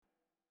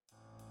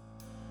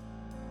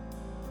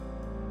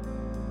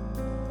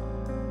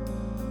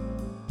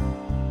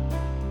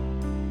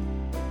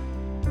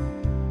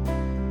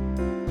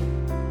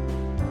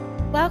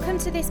Welcome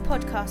to this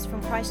podcast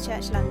from Christ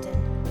Church London.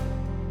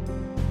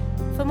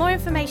 For more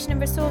information and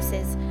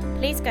resources,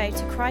 please go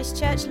to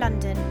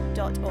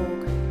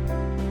christchurchlondon.org.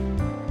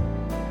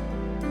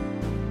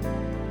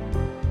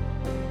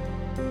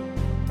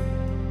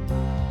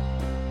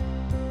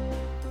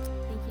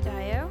 Thank you,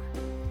 Dio.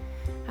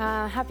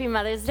 Happy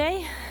Mother's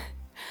Day.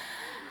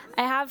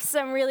 I have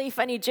some really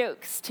funny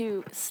jokes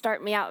to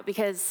start me out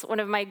because one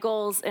of my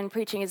goals in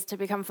preaching is to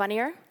become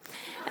funnier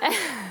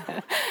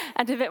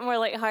and a bit more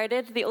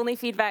lighthearted. The only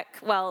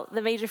feedback,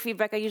 the major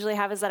feedback I usually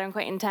have is that I'm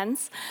quite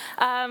intense,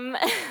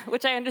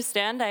 which I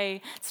understand.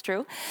 It's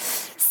true.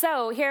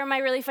 So here are my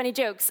really funny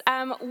jokes.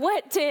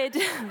 What did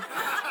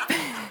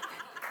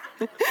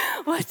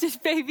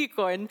baby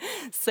corn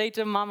say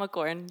to mama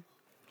corn?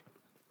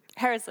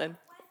 Harrison.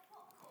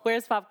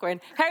 Where's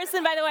popcorn?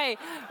 Harrison, by the way,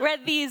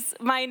 read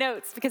my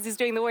notes because he's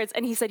doing the words,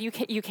 and he said, you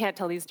can't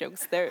tell these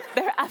jokes. They're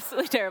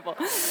absolutely terrible.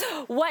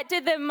 What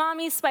did the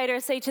mommy spider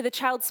say to the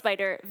child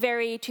spider?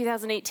 Very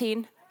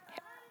 2018.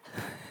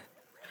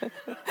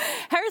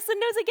 Harrison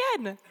knows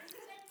again.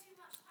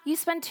 You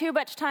spend too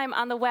much time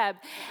on the web.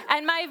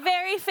 And my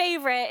very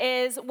favorite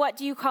is, what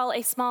do you call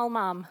a small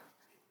mom?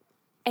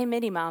 A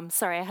mini mom.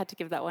 Sorry, I had to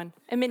give that one.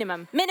 A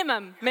minimum.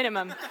 Minimum.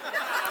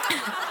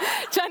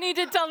 Johnny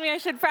did tell me I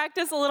should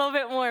practice a little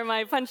bit more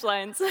my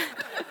punchlines.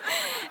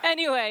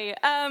 Anyway,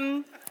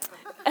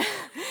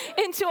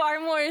 into our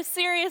more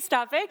serious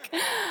topic.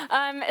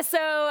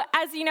 So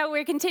as you know,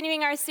 we're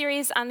continuing our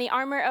series on the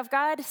armor of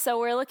God. So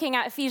we're looking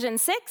at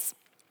Ephesians 6.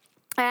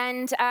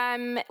 And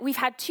we've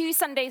had 2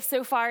 Sundays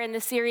so far in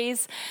the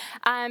series.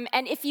 And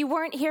if you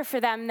weren't here for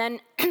them,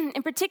 then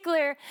in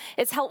particular,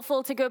 it's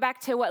helpful to go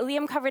back to what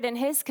Liam covered in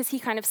his, because he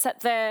kind of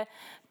set the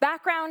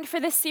background for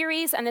this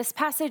series and this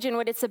passage and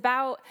what it's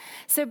about.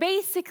 So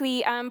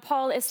basically,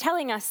 Paul is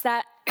telling us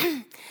that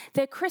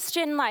the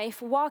Christian life,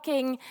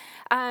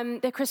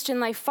 the Christian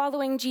life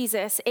following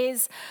Jesus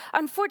is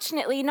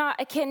unfortunately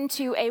not akin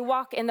to a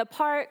walk in the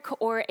park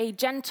or a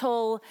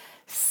gentle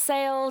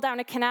sail down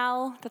a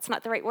canal. That's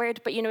not the right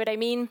word, but you know what I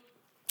mean.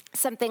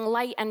 Something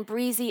light and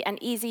breezy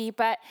and easy,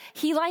 but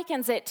he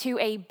likens it to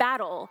a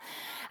battle.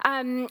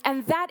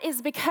 And that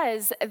is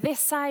because this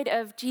side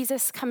of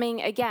Jesus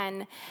coming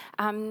again,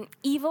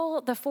 evil,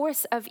 the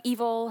force of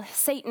evil,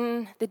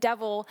 Satan, the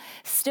devil,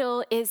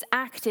 still is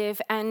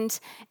active and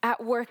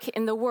at work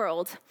in the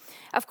world.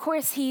 Of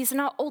course, he's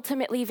not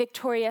ultimately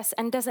victorious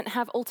and doesn't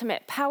have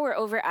ultimate power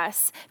over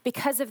us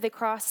because of the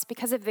cross,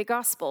 because of the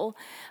gospel,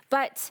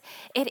 but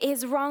it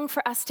is wrong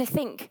for us to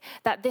think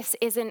that this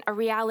isn't a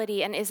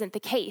reality and isn't the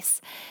case.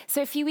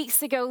 So a few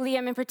weeks ago,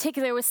 Liam in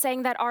particular was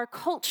saying that our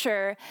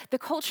culture, the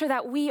culture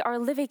that we are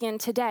living in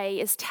today,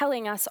 is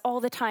telling us all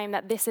the time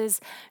that this is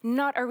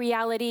not a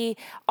reality.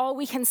 All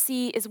we can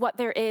see is what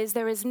there is.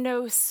 There is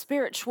no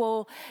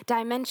spiritual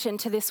dimension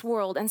to this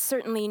world, and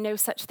certainly no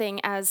such thing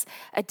as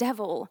a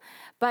devil.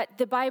 But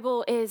the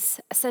Bible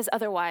says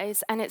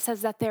otherwise, and it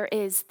says that there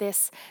is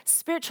this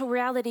spiritual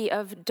reality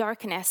of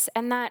darkness,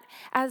 and that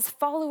as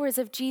followers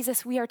of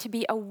Jesus, we are to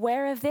be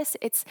aware of this.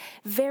 It's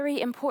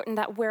very important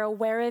that we're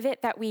aware of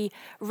it, that we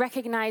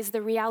recognize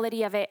the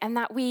reality of it, and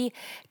that we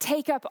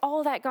take up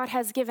all that God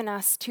has given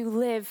us to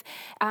live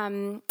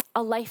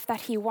a life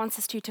that he wants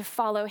us to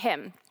follow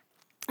him.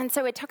 And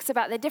so it talks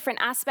about the different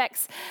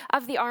aspects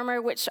of the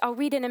armor, which I'll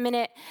read in a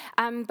minute.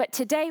 But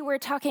today we're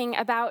talking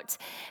about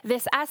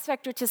this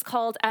aspect which is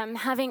called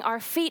having our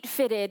feet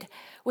fitted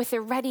with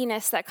the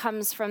readiness that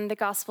comes from the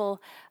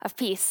gospel of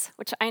peace,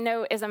 which I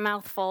know is a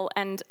mouthful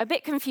and a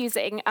bit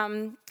confusing.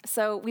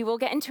 So we will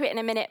get into it in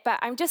a minute, but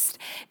I'm just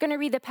going to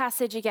read the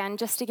passage again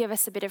just to give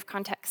us a bit of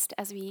context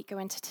as we go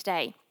into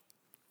today.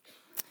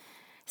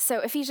 So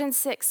Ephesians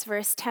 6,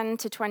 verse 10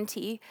 to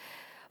 20.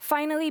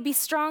 Finally, be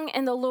strong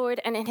in the Lord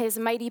and in his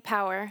mighty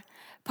power.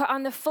 Put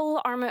on the full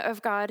armor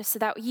of God so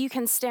that you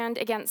can stand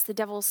against the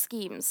devil's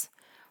schemes.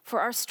 For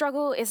our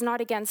struggle is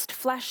not against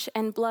flesh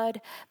and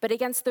blood, but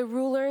against the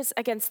rulers,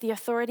 against the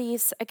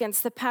authorities,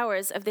 against the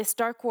powers of this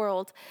dark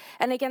world,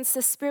 and against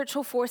the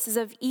spiritual forces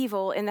of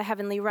evil in the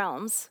heavenly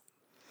realms.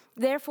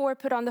 Therefore,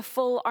 put on the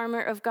full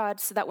armor of God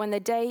so that when the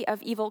day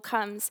of evil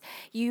comes,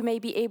 you may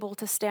be able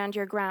to stand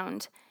your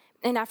ground.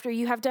 And after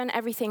you have done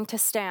everything, to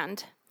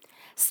stand.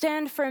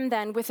 Stand firm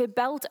then, with a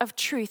belt of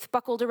truth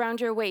buckled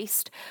around your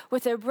waist,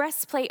 with a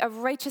breastplate of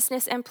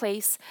righteousness in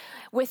place,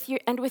 with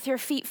your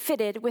feet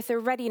fitted with the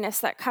readiness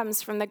that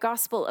comes from the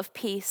gospel of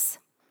peace.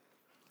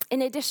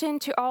 In addition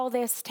to all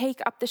this,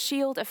 take up the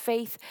shield of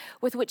faith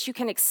with which you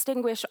can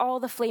extinguish all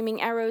the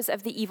flaming arrows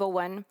of the evil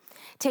one.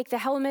 Take the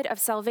helmet of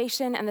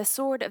salvation and the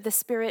sword of the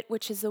Spirit,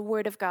 which is the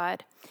word of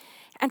God.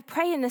 And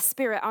pray in the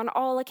Spirit on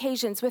all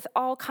occasions with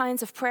all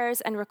kinds of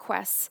prayers and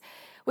requests.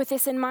 With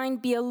this in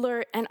mind, be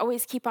alert and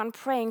always keep on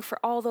praying for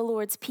all the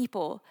Lord's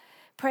people.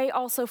 Pray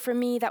also for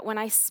me that when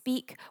I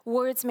speak,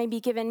 words may be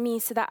given me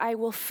so that I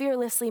will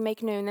fearlessly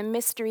make known the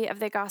mystery of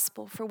the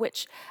gospel for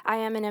which I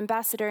am an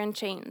ambassador in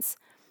chains.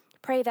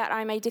 Pray that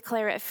I may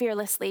declare it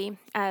fearlessly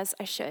as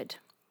I should.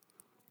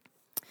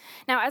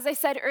 Now, as I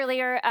said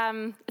earlier,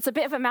 it's a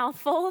bit of a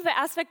mouthful, the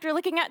aspect we're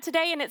looking at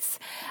today, and it's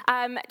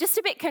just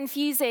a bit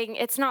confusing.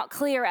 It's not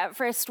clear at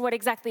first what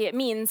exactly it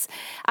means.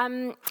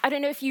 I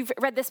don't know if you've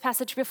read this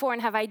passage before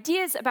and have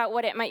ideas about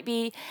what it might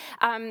be.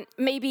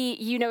 Maybe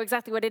you know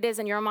exactly what it is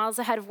and you're miles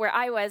ahead of where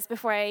I was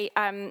before I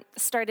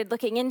started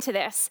looking into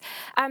this.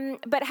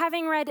 But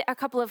having read a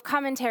couple of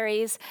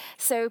commentaries,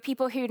 so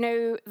people who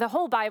know the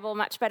whole Bible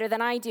much better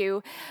than I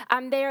do,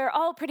 they're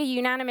all pretty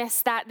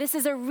unanimous that this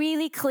is a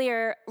really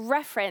clear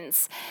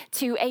reference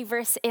to a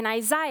verse in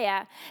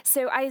Isaiah.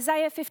 So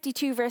Isaiah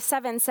 52 verse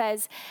 7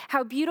 says,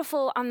 "How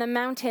beautiful on the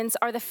mountains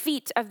are the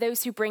feet of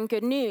those who bring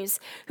good news,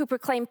 who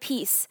proclaim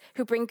peace,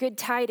 who bring good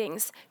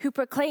tidings, who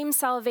proclaim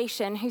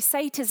salvation, who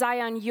say to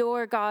Zion,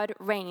 your God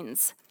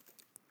reigns."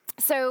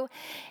 So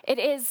it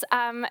is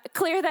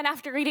clear then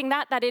after reading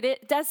that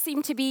it does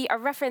seem to be a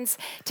reference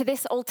to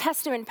this Old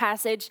Testament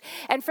passage.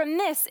 And from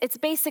this, it's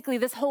basically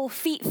this whole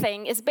feet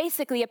thing is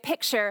basically a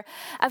picture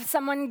of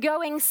someone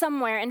going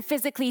somewhere and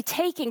physically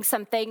taking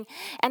something.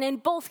 And in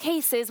both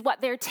cases,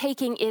 what they're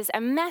taking is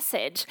a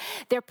message.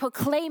 They're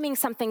proclaiming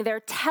something.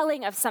 They're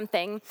telling of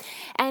something.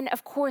 And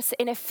of course,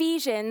 in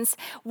Ephesians,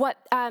 what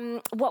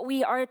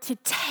we are to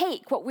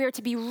take, what we are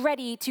to be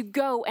ready to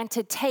go and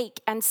to take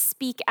and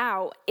speak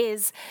out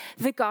is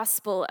the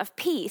gospel of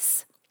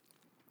peace.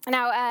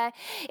 Now,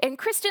 in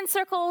Christian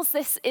circles,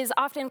 this is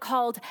often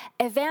called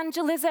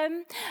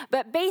evangelism,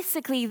 but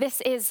basically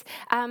this is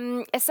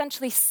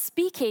essentially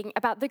speaking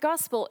about the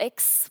gospel,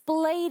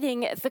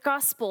 explaining the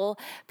gospel,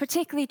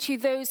 particularly to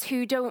those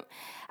who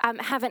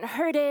haven't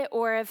heard it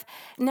or have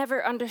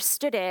never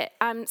understood it.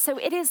 So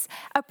it is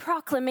a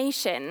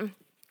proclamation.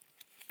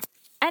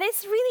 And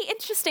it's really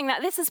interesting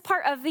that this is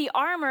part of the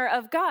armor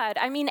of God.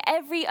 I mean,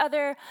 every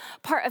other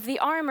part of the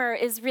armor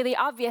is really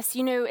obvious.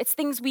 You know, it's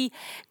things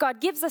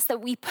God gives us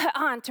that we put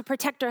on to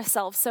protect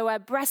ourselves. So a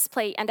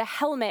breastplate and a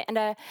helmet and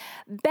a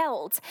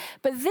belt.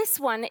 But this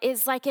one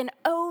is like an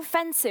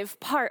offensive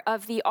part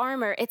of the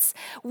armor.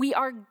 We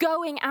are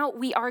going out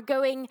with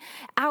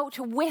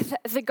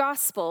the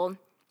gospel.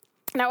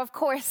 Now, of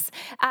course,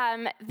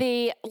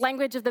 the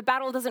language of the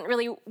battle doesn't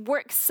really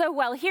work so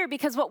well here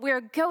because what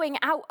we're going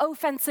out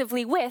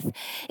offensively with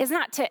is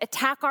not to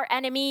attack our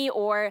enemy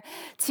or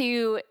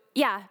to,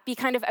 be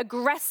kind of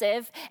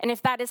aggressive. And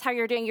if that is how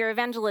you're doing your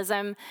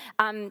evangelism,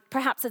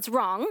 perhaps it's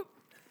wrong.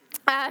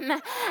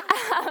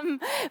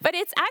 But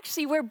it's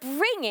actually,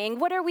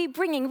 what are we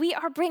bringing? We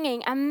are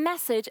bringing a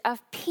message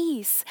of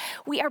peace.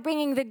 We are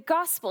bringing the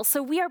gospel.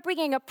 So we are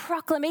bringing a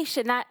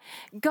proclamation that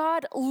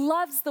God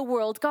loves the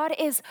world. God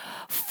is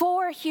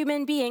for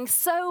human beings,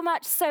 so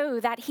much so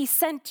that he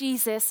sent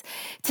Jesus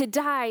to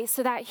die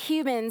so that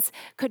humans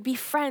could be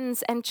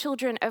friends and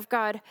children of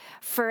God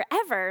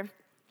forever.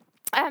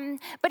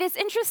 But it's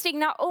interesting,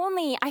 not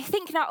only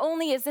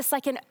is this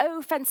like an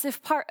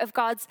offensive part of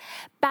God's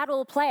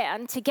battle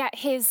plan to get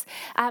his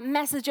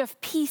message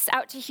of peace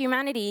out to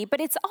humanity,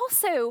 but it's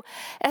also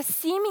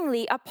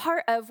seemingly a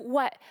part of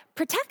what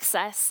protects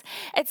us.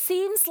 It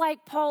seems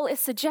like Paul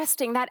is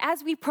suggesting that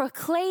as we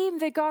proclaim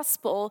the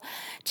gospel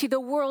to the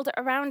world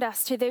around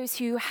us, to those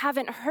who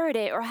haven't heard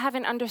it or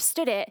haven't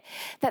understood it,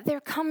 that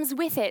there comes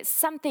with it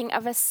something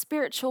of a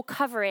spiritual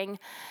covering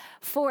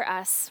for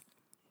us.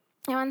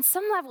 Now, on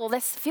some level,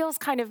 this feels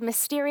kind of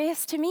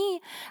mysterious to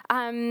me,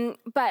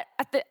 but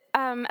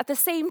at the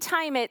same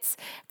time, it's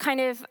kind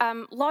of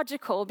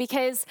logical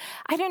because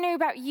I don't know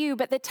about you,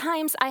 but the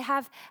times I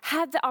have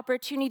had the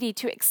opportunity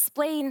to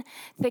explain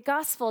the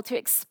gospel, to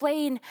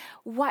explain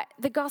what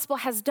the gospel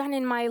has done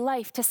in my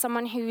life to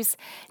someone who's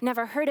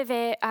never heard of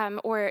it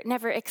or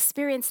never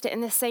experienced it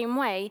in the same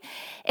way,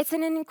 it's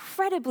an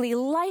incredibly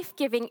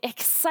life-giving,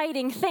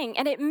 exciting thing,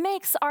 and it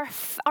makes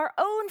our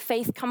own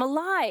faith come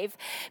alive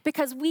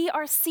because we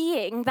are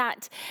seeing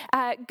that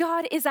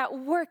God is at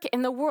work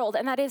in the world,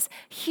 and that is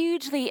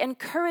hugely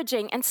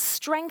encouraging and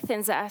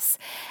strengthens us,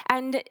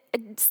 and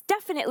it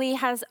definitely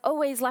has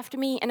always left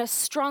me in a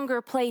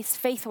stronger place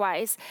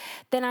faith-wise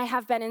than I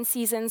have been in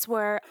seasons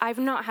where I've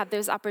not had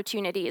those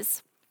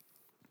opportunities.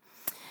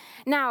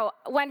 Now,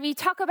 when we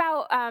talk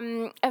about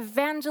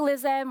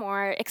evangelism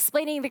or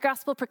explaining the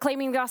gospel,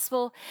 proclaiming the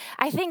gospel,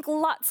 I think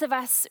lots of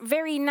us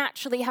very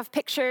naturally have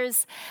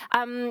pictures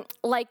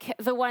like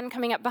the one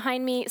coming up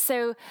behind me.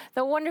 So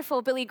the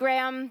wonderful Billy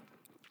Graham,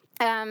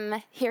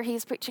 here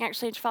he's preaching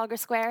actually in Trafalgar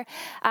Square.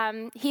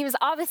 He was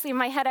obviously in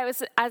my head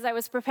as I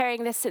was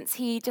preparing this since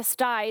he just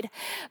died.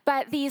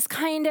 But these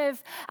kind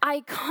of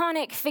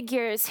iconic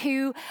figures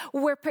who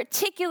were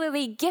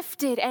particularly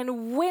gifted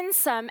and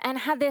winsome and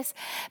had this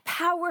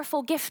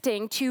powerful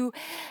gifting to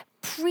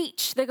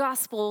preach the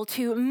gospel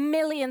to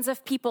millions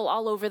of people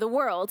all over the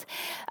world.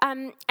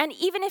 And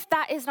even if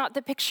that is not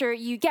the picture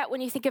you get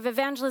when you think of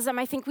evangelism,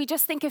 I think we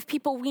just think of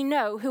people we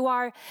know who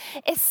are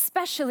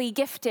especially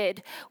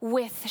gifted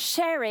with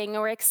sharing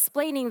or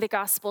explaining the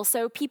gospel.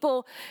 So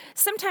people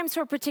sometimes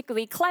who are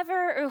particularly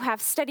clever or who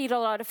have studied a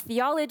lot of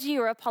theology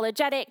or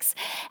apologetics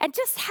and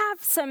just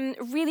have some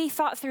really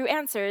thought through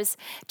answers.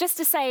 Just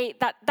to say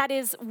that that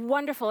is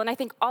wonderful. And I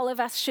think all of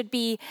us should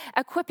be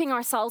equipping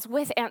ourselves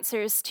with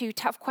answers to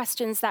tough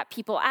questions that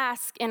people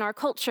ask in our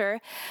culture.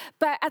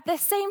 But at the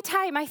same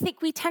time, I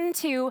think we tend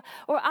to,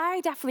 or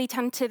I definitely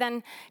tend to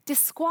then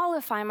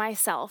disqualify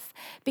myself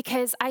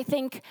because I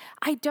think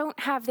I don't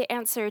have the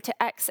answer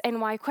to X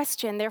and Y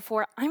question.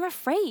 Therefore, I'm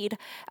afraid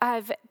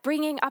of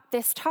bringing up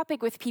this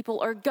topic with people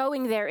or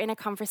going there in a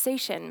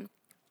conversation.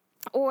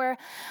 Or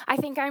I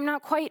think I'm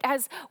not quite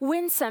as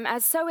winsome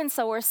as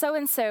so-and-so or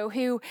so-and-so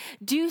who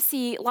do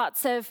see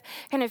lots of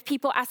kind of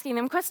people asking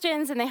them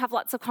questions and they have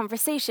lots of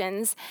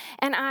conversations,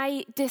 and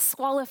I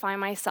disqualify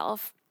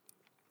myself.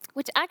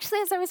 Which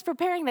actually, as I was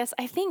preparing this,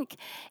 I think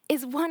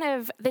is one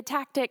of the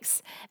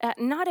tactics,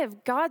 not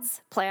of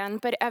God's plan,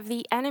 but of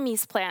the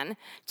enemy's plan,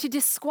 to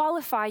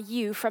disqualify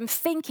you from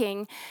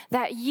thinking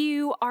that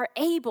you are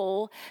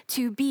able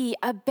to be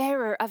a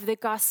bearer of the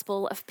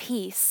gospel of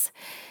peace.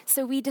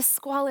 So we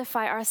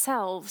disqualify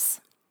ourselves.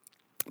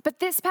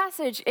 But this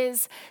passage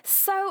is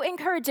so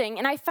encouraging,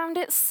 and I found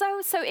it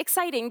so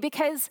exciting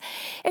because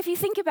if you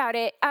think about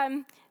it,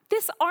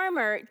 this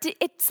armor,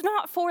 it's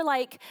not for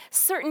like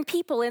certain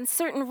people in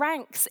certain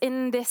ranks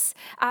in this,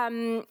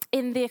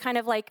 in the kind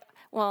of like,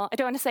 well, I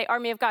don't want to say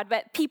army of God,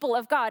 but people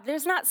of God.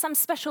 There's not some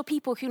special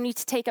people who need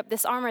to take up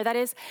this armor. That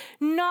is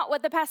not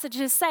what the passage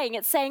is saying.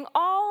 It's saying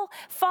all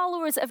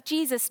followers of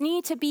Jesus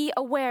need to be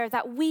aware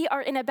that we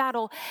are in a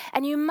battle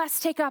and you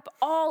must take up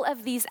all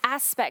of these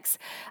aspects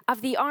of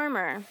the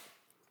armor.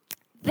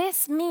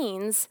 This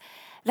means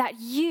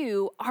that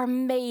you are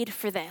made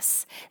for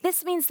this.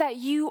 This means that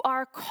you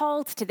are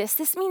called to this.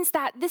 This means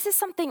that this is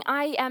something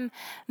I am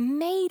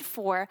made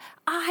for.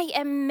 I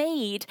am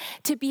made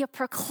to be a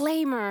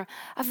proclaimer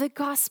of the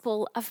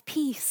gospel of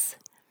peace.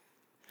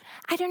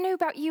 I don't know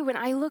about you, when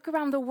I look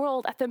around the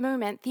world at the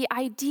moment, the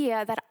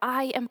idea that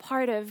I am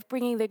part of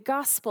bringing the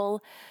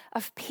gospel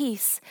of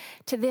peace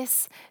to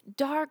this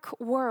dark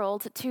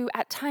world, to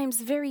at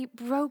times very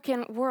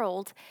broken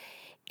world,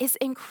 is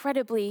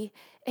incredibly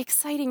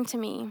exciting to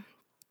me.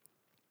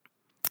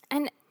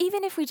 And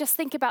even if we just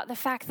think about the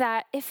fact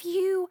that if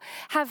you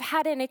have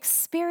had an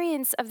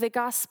experience of the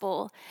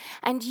gospel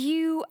and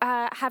you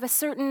have a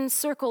certain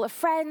circle of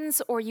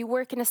friends or you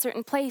work in a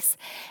certain place,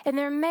 and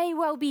there may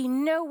well be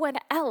no one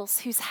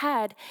else who's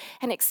had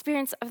an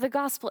experience of the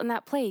gospel in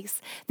that place,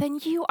 then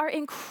you are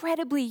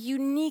incredibly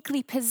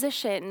uniquely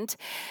positioned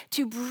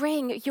to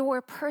bring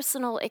your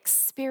personal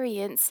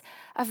experience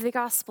of the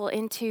gospel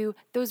into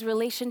those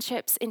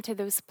relationships, into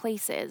those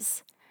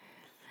places.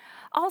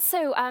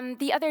 Also,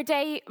 the other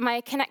day,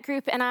 my Connect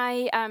group and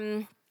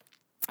I,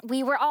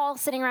 we were all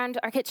sitting around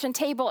our kitchen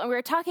table and we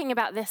were talking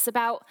about this,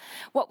 about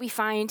what we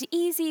find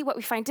easy, what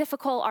we find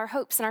difficult, our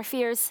hopes and our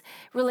fears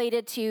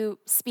related to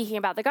speaking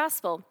about the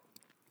gospel.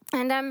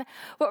 And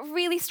what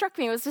really struck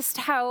me was just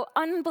how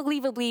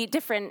unbelievably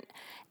different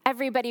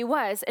everybody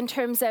was in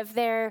terms of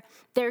their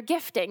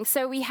gifting.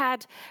 So we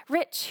had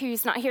Rich,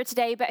 who's not here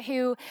today, but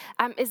who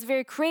is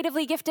very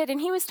creatively gifted, and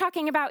he was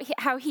talking about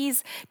how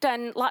he's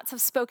done lots of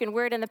spoken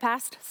word in the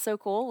past. So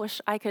cool. Wish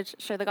I could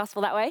share the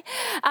gospel that way.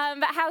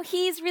 But how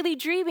he's really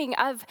dreaming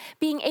of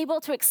being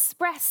able to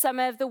express some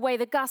of the way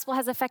the gospel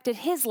has affected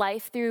his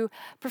life through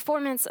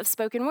performance of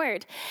spoken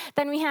word.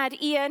 Then we had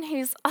Ian,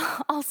 who's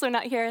also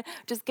not here,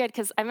 which is good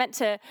because I meant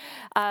to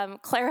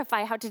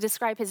clarify how to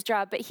describe his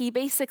job, but he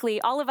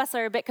basically, all of us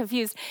are a bit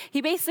confused.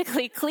 He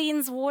basically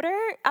cleans water,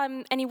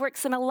 and he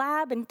works in a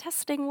lab and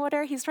testing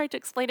water. He's tried to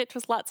explain it to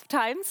us lots of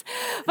times,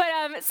 but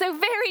so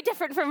very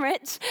different from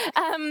Rich.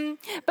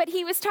 But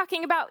he was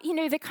talking about,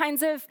 the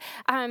kinds of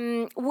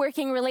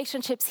working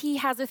relationships he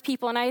has with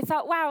people, and I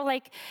thought, wow,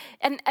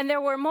 and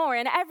there were more,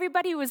 and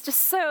everybody was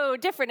just so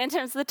different in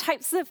terms of the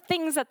types of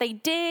things that they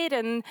did,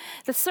 and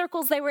the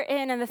circles they were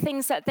in, and the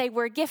things that they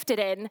were gifted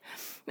in,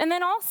 and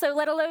then also,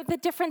 let alone the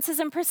differences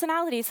in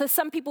personality. So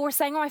some people were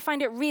saying, I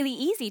find it really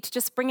easy to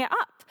just bring it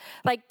up,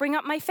 bring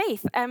up my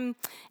faith.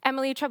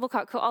 Emily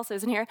Treblecock, who also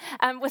isn't here,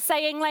 was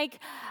saying,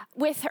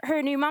 with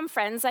her new mom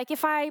friends,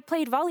 if I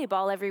played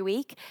volleyball every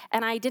week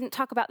and I didn't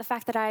talk about the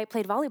fact that I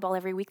played volleyball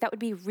every week, that would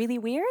be really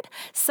weird.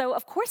 So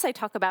of course I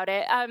talk about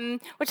it,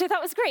 which I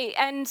thought was great.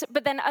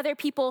 But then other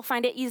people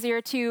find it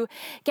easier to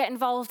get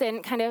involved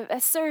in kind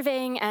of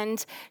serving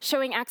and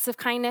showing acts of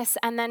kindness,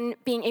 and then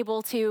being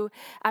able to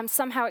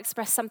somehow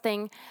express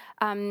something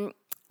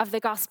of the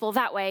gospel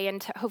that way,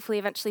 and to hopefully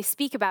eventually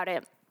speak about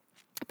it.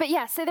 But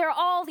yeah, so there are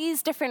all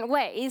these different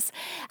ways.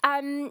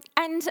 And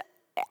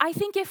I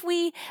think if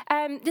we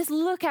just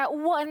look at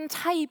one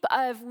type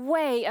of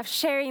way of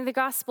sharing the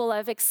gospel,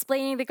 of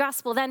explaining the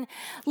gospel, then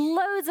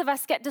loads of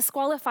us get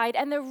disqualified,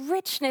 and the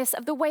richness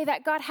of the way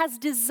that God has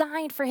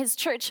designed for his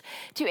church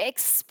to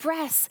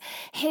express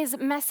his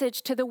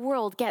message to the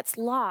world gets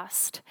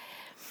lost.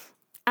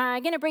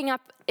 I'm going to bring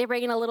up a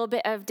little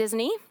bit of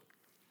Disney.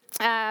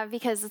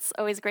 Because it's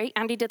always great.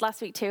 Andy did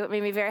last week too. It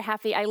made me very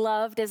happy. I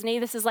love Disney.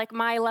 This is like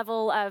my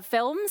level of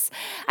films.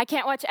 I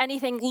can't watch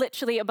anything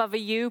literally above a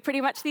U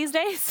pretty much these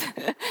days.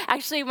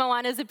 Actually,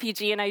 Moana is a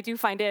PG, and I do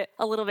find it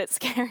a little bit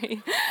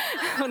scary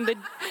when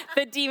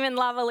the demon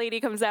lava lady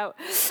comes out.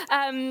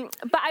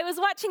 But I was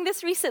watching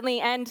this recently,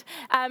 and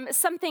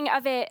something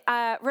of it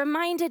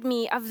reminded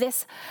me of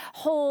this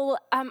whole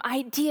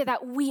idea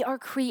that we are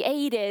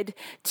created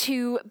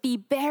to be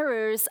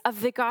bearers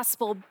of the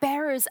gospel,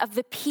 bearers of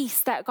the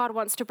peace that God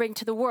wants to bring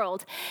to the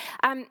world.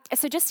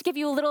 So just to give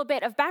you a little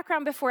bit of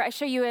background before I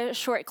show you a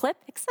short clip,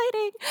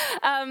 exciting.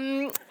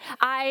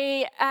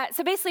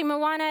 So basically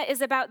Moana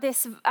is about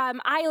this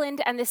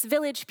island and this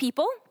village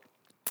people.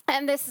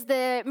 And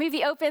the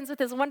movie opens with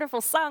this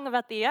wonderful song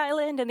about the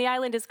island, and the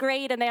island is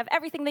great, and they have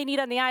everything they need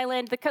on the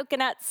island, the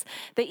coconuts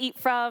they eat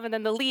from, and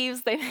then the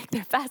leaves, they make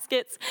their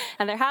baskets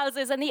and their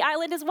houses, and the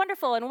island is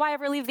wonderful, and why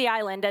ever leave the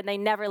island? And they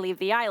never leave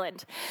the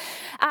island.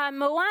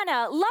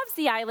 Moana loves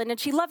the island, and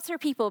she loves her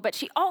people, but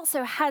she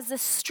also has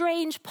this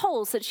strange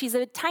pull, since she's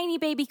a tiny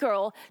baby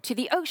girl, to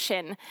the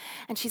ocean,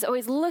 and she's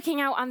always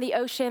looking out on the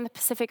ocean. The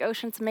Pacific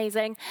Ocean's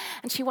amazing,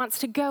 and she wants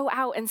to go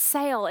out and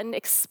sail and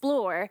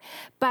explore,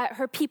 but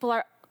her people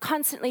are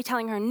constantly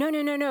telling her,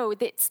 no,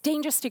 it's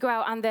dangerous to go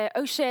out on the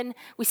ocean.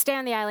 We stay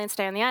on the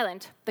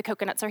island. The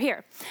coconuts are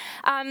here.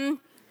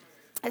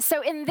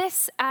 So in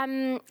this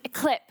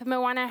clip,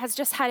 Moana has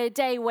just had a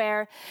day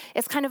where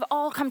it's kind of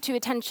all come to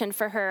attention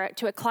for her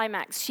to a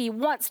climax. She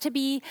wants to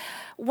be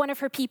one of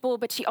her people,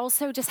 but she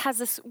also just has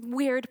this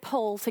weird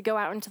pull to go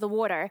out into the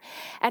water.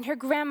 And her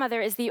grandmother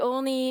is the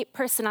only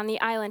person on the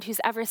island who's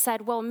ever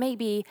said, well,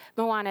 maybe,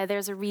 Moana,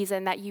 there's a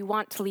reason that you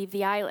want to leave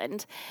the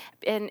island.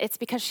 And it's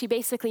because she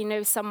basically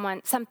knows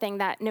something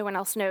that no one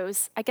else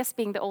knows, I guess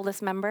being the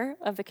oldest member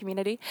of the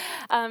community.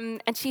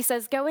 And she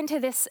says, go into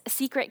this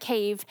secret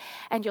cave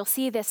and you'll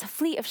see this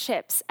fleet of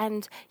ships,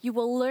 and you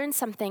will learn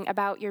something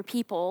about your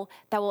people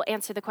that will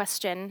answer the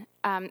question,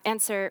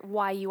 answer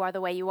why you are the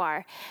way you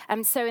are.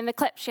 So in the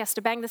clip, she has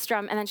to bang this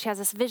drum, and then she has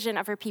this vision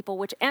of her people,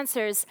 which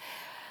answers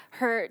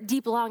her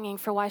deep longing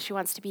for why she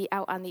wants to be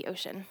out on the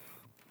ocean.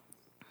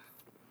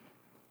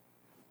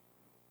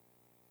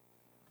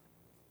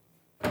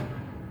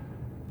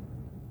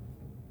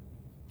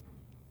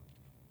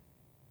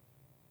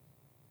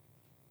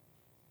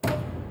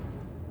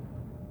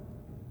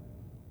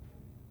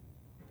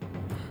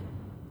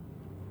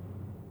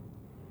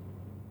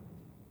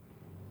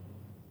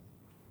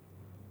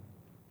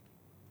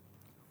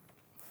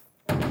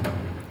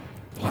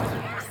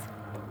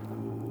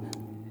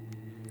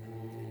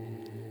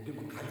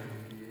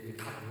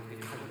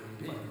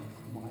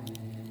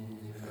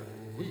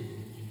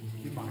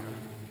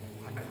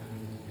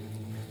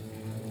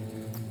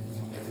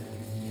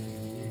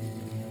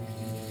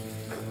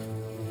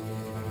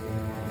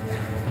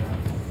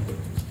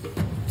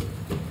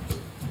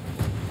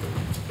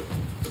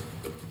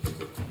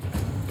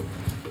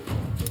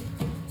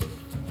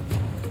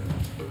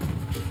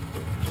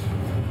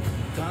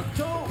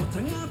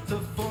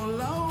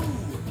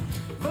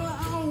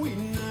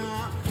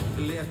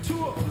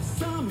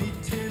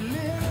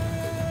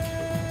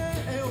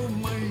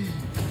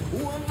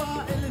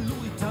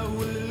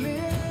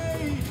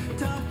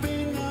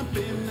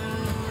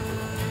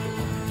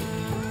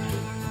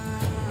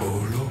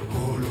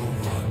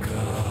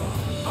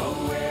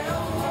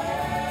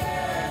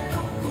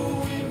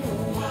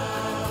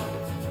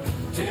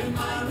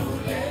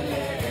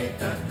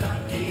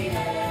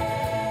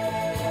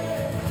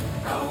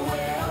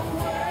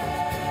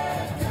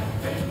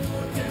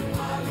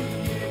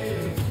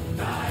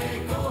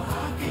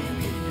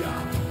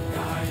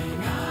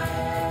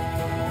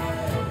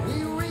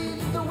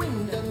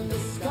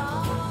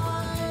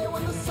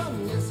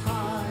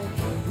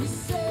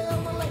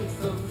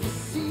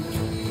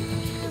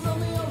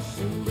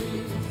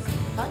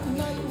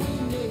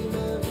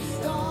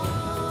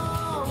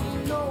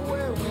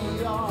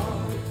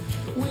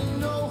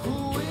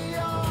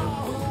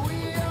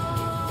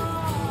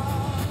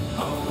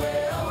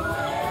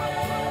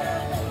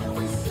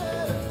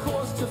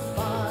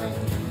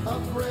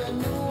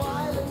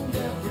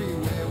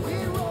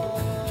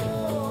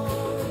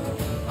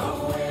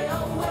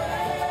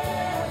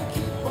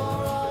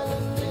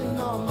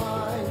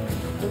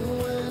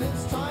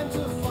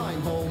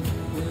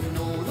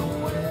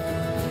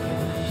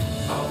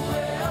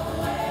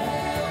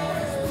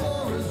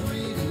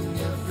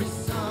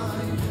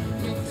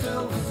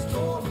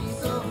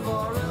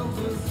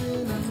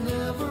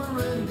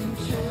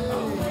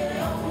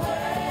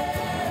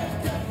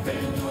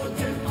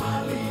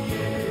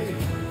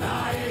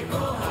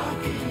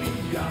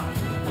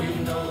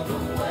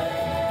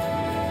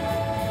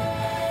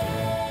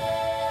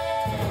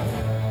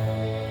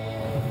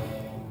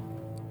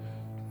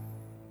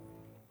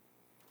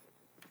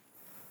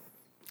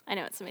 I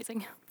know, it's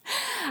amazing.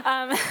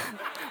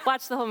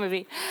 Watch the whole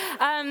movie.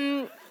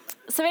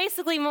 So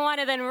basically,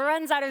 Moana then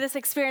runs out of this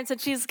experience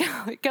and she's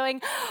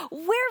going,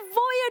 we're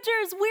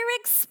voyagers, we're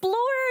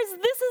explorers.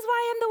 This is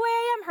why I'm the way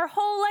I am. Her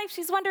whole life,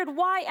 she's wondered,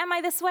 why am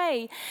I this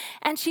way?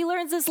 And she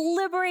learns this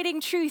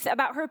liberating truth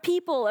about her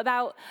people,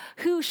 about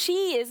who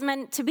she is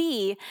meant to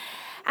be.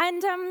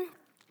 And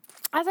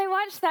as I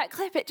watch that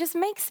clip, it just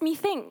makes me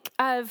think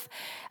of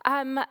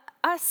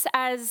us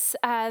as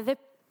the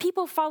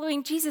people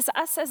following Jesus,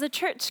 us as a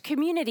church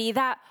community,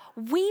 that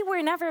we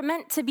were never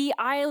meant to be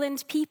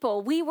island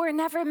people. We were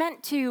never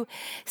meant to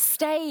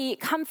stay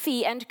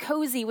comfy and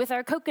cozy with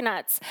our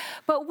coconuts,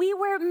 but we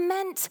were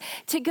meant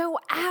to go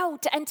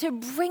out and to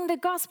bring the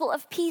gospel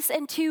of peace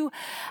into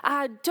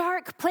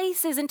dark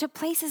places, into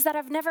places that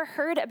have never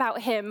heard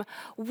about him.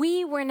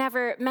 We were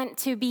never meant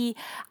to be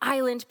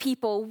island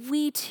people.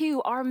 We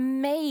too are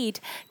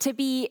made to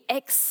be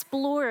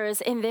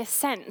explorers in this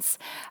sense.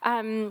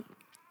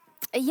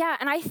 Yeah,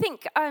 and I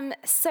think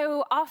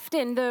so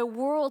often the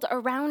world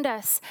around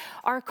us,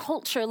 our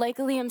culture, like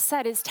Liam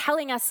said, is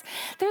telling us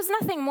there's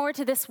nothing more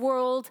to this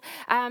world.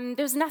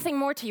 There's nothing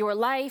more to your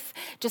life.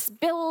 Just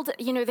build,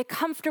 the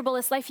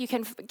comfortablest life you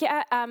can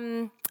get,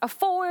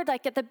 afford,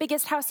 like get the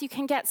biggest house you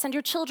can get, send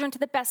your children to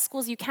the best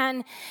schools you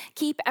can,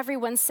 keep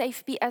everyone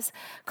safe, be as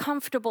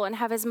comfortable and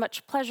have as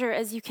much pleasure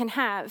as you can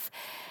have.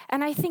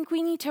 And I think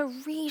we need to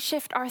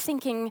reshift our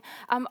thinking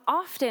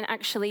often,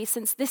 actually,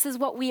 since this is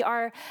what we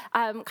are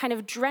kind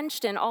of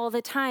drenched in all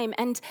the time,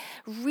 and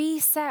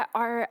reset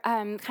our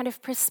kind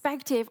of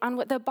perspective on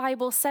what the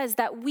Bible says,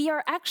 that we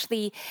are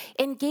actually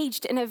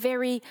engaged in a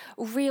very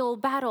real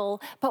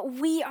battle, but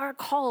we are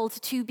called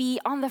to be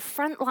on the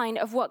front line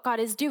of what God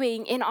is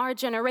doing in our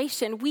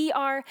generation. We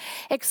are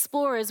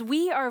explorers.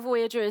 We are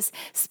voyagers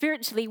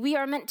spiritually. We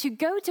are meant to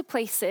go to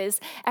places,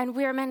 and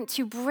we are meant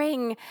to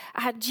bring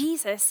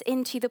Jesus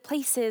into the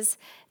places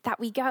that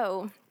we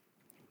go.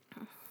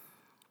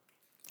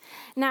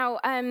 Now,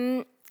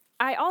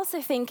 I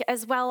also think,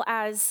 as well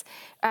as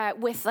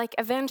with like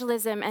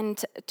evangelism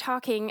and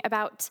talking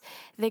about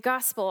the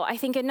gospel, I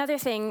think another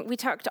thing, we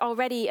talked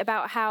already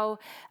about how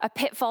a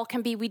pitfall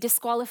can be we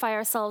disqualify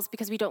ourselves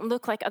because we don't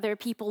look like other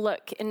people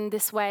look in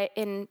this way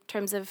in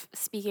terms of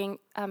speaking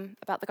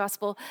about the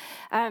gospel.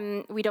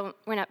 We're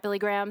not Billy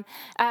Graham.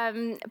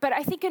 But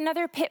I think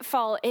another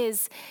pitfall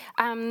is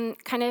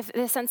kind of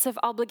the sense of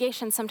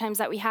obligation sometimes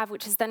that we have,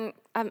 which is then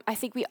I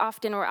think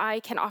I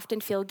can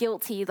often feel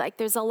guilty. Like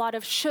there's a lot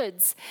of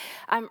shoulds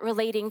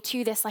relating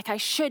to this, like I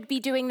should be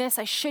doing this,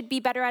 I should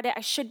be better at it,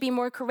 I should be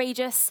more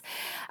courageous.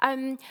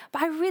 But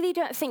I really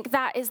don't think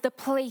that is the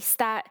place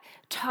that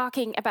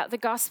talking about the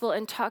gospel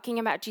and talking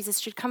about Jesus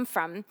should come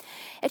from.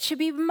 It should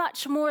be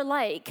much more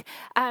like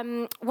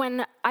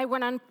when I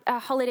went on a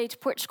holiday to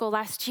Portugal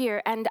last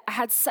year, and I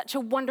had such a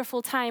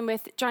wonderful time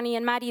with Johnny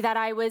and Maddie that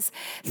I was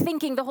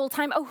thinking the whole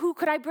time, oh, who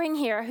could I bring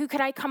here? Who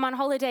could I come on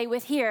holiday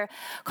with here?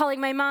 Calling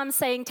my mom,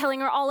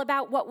 telling her all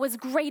about what was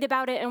great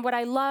about it and what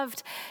I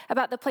loved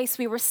about the place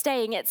we were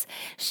staying. It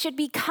should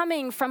be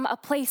coming from a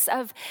place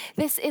of,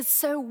 this is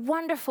so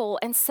wonderful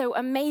and so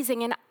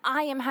amazing, and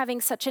I am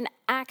having such an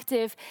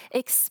active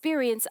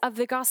experience of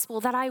the gospel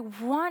that I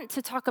want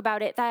to talk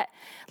about it, that,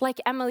 like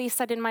Emily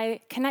said in my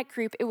Connect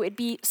group, it would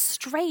be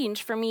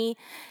strange for me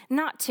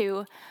not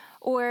to.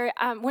 Or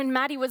when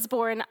Maddie was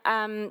born,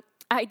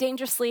 I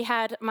dangerously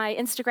had my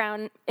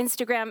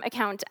Instagram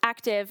account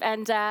active,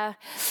 and I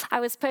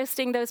was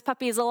posting those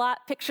puppies a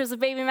lot, pictures of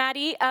baby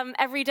Maddie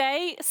every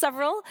day,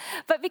 several.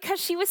 But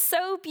because she was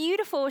so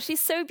beautiful, she's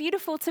so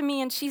beautiful to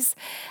me, and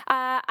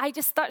I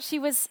just thought she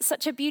was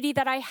such a beauty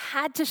that I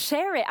had to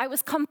share it. I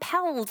was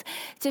compelled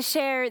to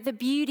share the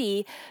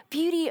beauty.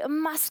 Beauty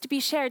must be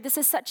shared. This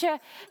is such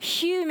a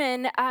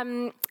human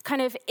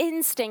kind of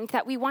instinct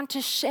that we want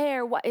to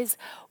share what is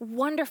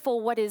wonderful,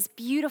 what is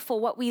beautiful,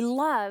 what we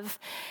love.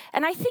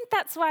 And I think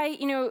that's why,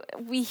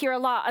 we hear a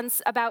lot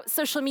about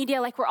social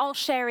media, like we're all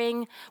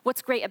sharing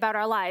what's great about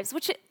our lives,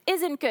 which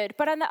isn't good.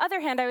 But on the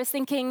other hand, I was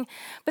thinking,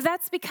 but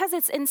that's because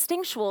it's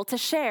instinctual to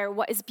share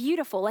what is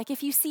beautiful. Like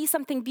if you see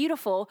something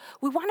beautiful,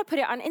 we want to put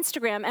it on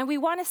Instagram, and we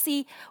want to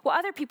see what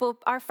other people,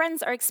 our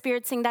friends, are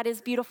experiencing that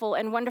is beautiful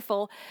and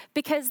wonderful,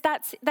 because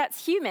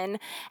that's human.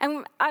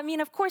 And I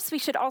mean, of course, we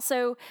should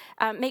also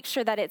make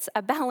sure that it's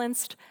a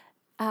balanced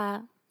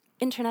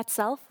internet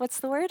self.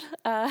 What's the word?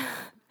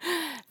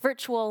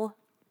 Virtual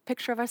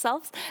picture of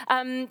ourselves.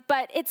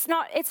 But it's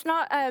not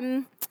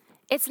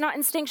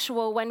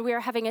instinctual when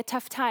we're having a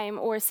tough time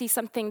or see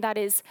something that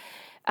is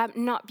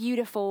not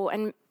beautiful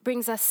and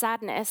brings us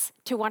sadness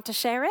to want to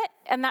share it.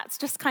 And that's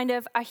just kind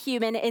of a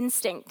human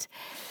instinct.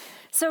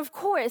 So of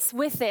course,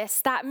 with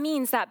this, that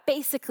means that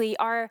basically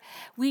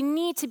we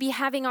need to be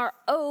having our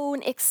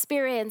own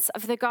experience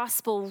of the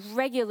gospel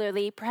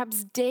regularly,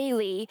 perhaps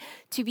daily,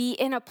 to be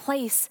in a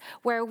place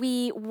where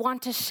we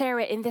want to share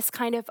it in this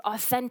kind of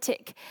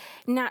authentic,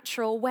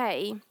 natural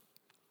way.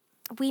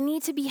 We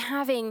need to be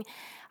having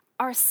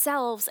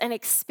ourselves an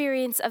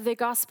experience of the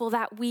gospel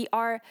that we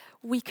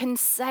can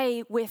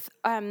say with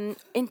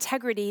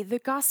integrity, the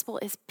gospel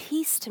is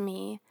peace to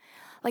me.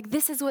 Like,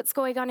 this is what's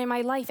going on in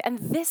my life, and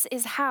this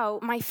is how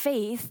my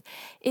faith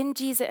in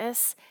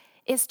Jesus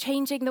is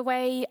changing the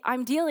way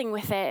I'm dealing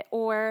with it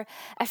or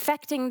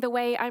affecting the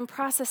way I'm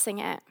processing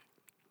it.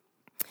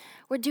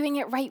 We're doing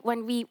it right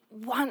when we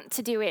want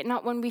to do it,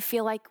 not when we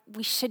feel like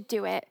we should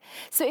do it.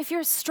 So if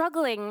you're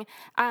struggling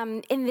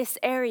in this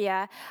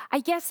area,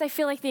 I guess I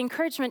feel like the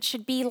encouragement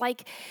should be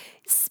like,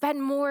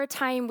 spend more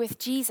time with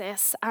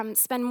Jesus,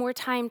 spend more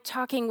time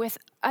talking with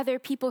other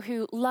people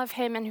who love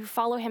him and who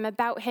follow him,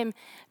 about him,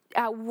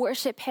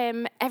 worship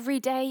him every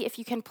day. If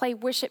you can play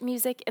worship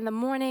music in the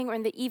morning or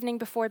in the evening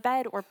before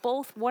bed, or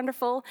both,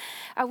 wonderful.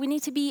 We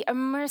need to be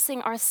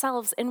immersing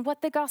ourselves in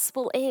what the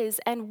gospel is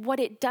and what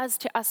it does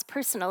to us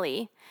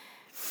personally.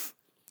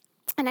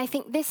 And I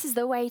think this is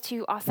the way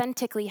to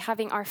authentically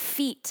having our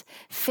feet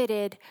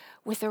fitted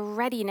with a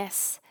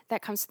readiness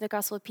that comes from the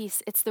gospel of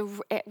peace.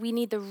 We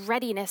need the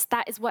readiness.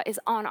 That is what is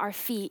on our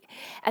feet.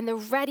 And the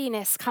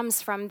readiness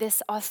comes from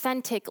this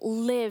authentic,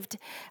 lived,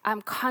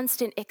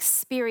 constant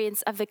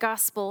experience of the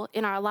gospel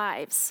in our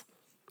lives.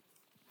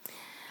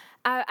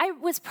 I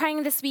was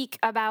praying this week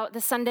about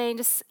the Sunday and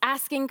just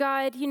asking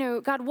God,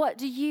 God, what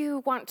do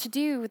you want to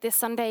do this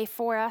Sunday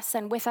for us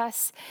and with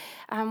us?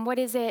 What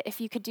is it, if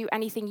you could do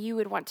anything you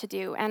would want to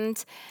do?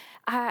 And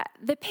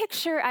the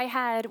picture I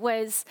had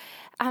was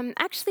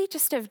actually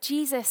just of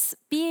Jesus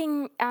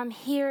being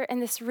here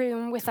in this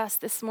room with us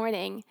this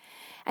morning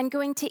and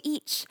going to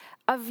each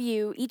of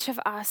you, each of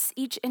us,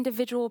 each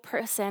individual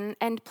person,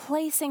 and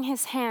placing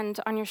his hand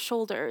on your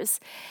shoulders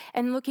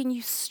and looking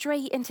you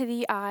straight into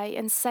the eye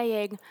and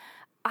saying,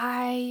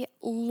 I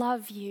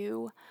love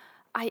you.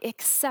 I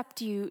accept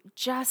you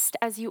just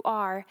as you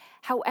are,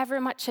 however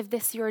much of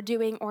this you're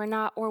doing or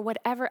not, or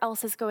whatever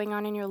else is going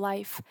on in your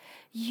life.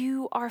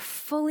 You are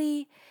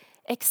fully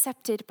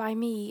accepted by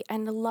me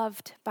and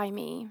loved by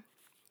me.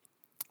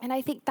 And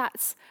I think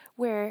that's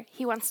where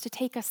he wants to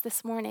take us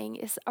this morning,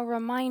 is a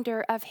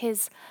reminder of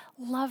his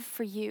love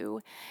for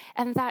you,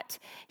 and that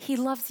he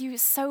loves you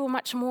so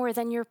much more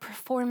than your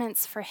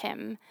performance for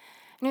him.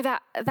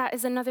 That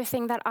is another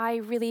thing that I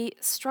really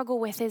struggle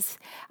with, is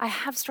I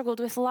have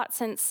struggled with a lot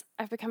since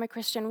I've become a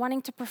Christian,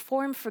 wanting to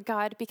perform for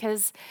God,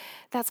 because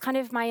that's kind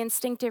of my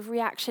instinctive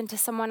reaction to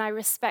someone I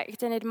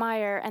respect and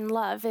admire and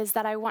love, is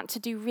that I want to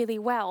do really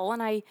well.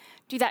 And I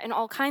do that in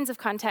all kinds of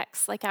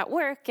contexts, like at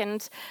work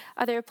and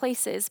other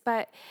places.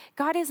 But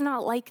God is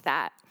not like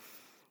that.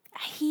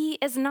 He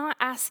is not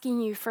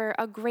asking you for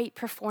a great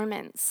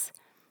performance.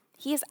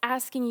 He is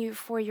asking you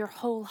for your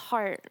whole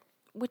heart,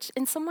 which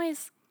in some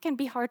ways can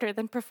be harder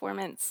than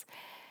performance.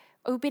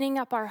 Opening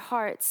up our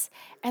hearts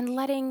and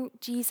letting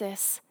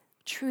Jesus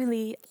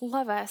truly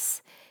love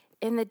us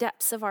in the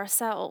depths of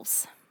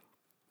ourselves.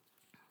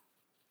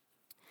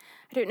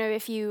 I don't know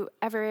if you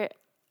ever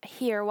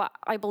hear what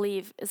I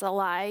believe is a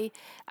lie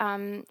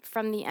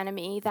from the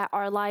enemy, that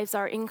our lives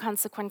are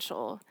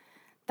inconsequential,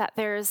 that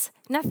there's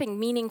nothing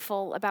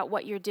meaningful about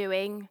what you're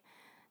doing,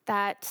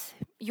 that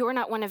you're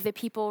not one of the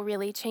people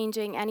really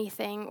changing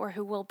anything or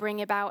who will bring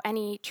about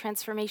any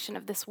transformation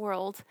of this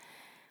world.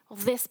 Well,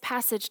 this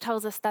passage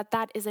tells us that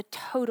that is a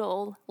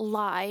total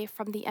lie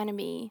from the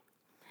enemy.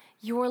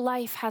 Your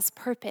life has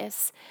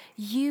purpose.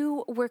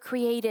 You were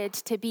created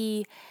to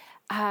be,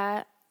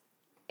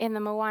 in the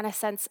Moana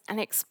sense, an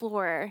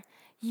explorer.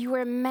 You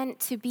were meant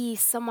to be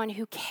someone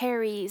who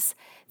carries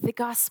the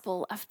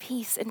gospel of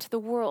peace into the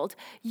world.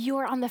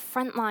 You're on the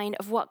front line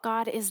of what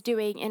God is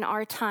doing in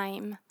our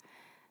time.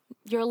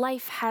 Your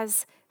life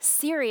has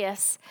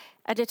serious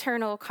and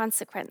eternal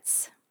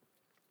consequence.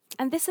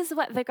 And this is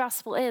what the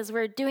gospel is.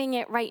 We're doing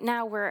it right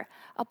now. We're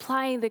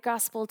applying the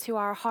gospel to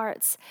our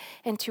hearts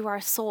and to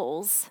our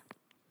souls.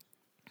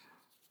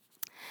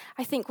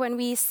 I think when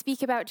we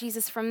speak about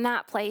Jesus from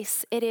that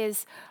place, it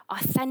is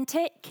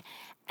authentic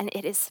and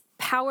it is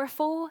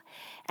powerful.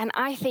 And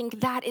I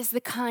think that is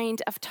the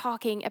kind of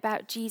talking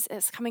about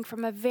Jesus coming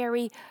from a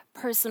very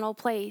personal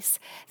place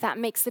that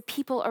makes the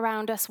people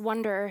around us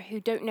wonder, who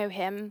don't know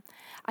him.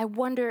 I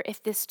wonder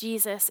if this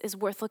Jesus is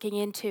worth looking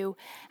into.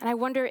 And I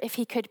wonder if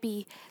he could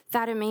be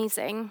that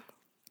amazing.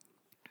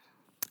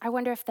 I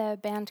wonder if the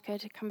band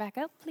could come back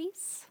up,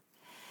 please.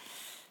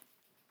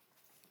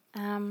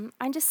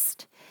 I'm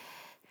just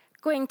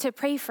going to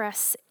pray for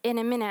us in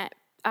a minute.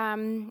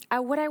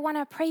 What I want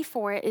to pray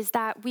for is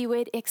that we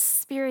would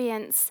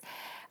experience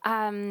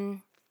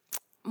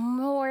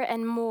more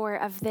and more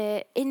of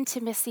the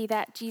intimacy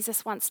that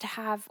Jesus wants to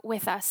have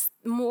with us,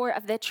 more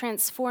of the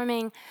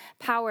transforming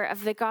power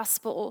of the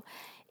gospel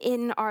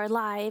in our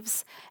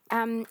lives,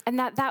 and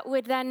that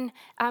would then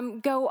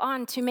go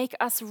on to make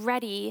us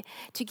ready,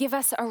 to give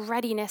us a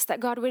readiness, that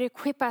God would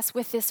equip us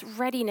with this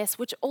readiness,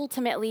 which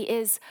ultimately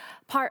is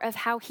part of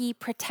how he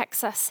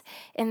protects us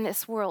in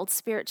this world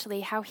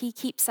spiritually, how he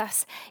keeps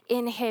us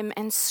in him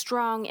and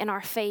strong in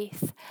our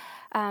faith.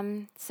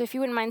 So if you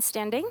wouldn't mind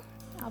standing,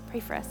 I'll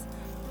pray for us.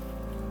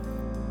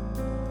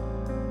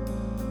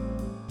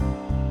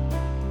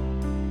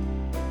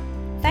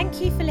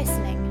 Thank you for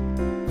listening.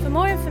 For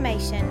more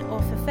information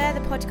or for further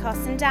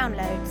podcasts and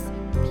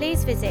downloads,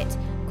 please visit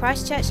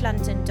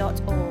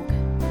christchurchlondon.org.